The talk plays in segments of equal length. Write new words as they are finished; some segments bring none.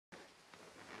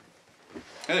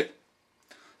Hey,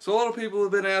 so a lot of people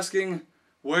have been asking,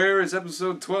 where is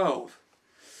episode 12?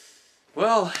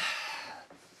 Well,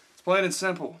 it's plain and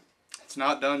simple. It's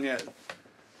not done yet.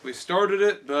 We started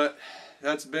it, but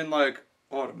that's been like,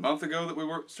 what, a month ago that we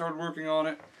started working on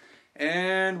it?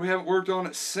 And we haven't worked on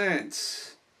it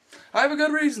since. I have a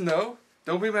good reason though.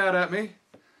 Don't be mad at me.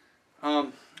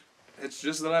 It's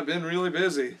just that I've been really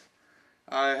busy.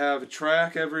 I have a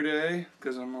track every day,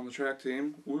 because I'm on the track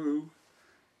team. Woo.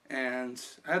 And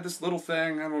I had this little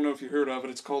thing, I don't know if you heard of it,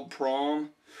 it's called prom.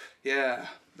 Yeah,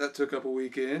 that took up a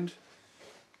weekend.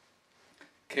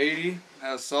 Katie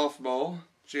has softball.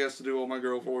 She has to do all my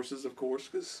girl forces, of course,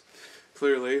 because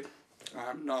clearly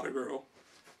I'm not a girl.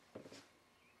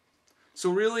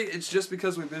 So really, it's just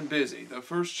because we've been busy. The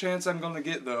first chance I'm going to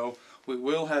get, though, we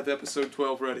will have episode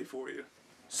 12 ready for you.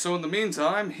 So in the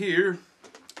meantime, here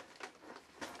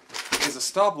is a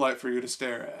stoplight for you to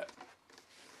stare at.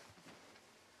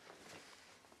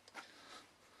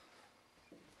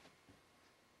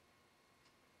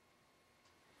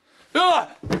 Ah!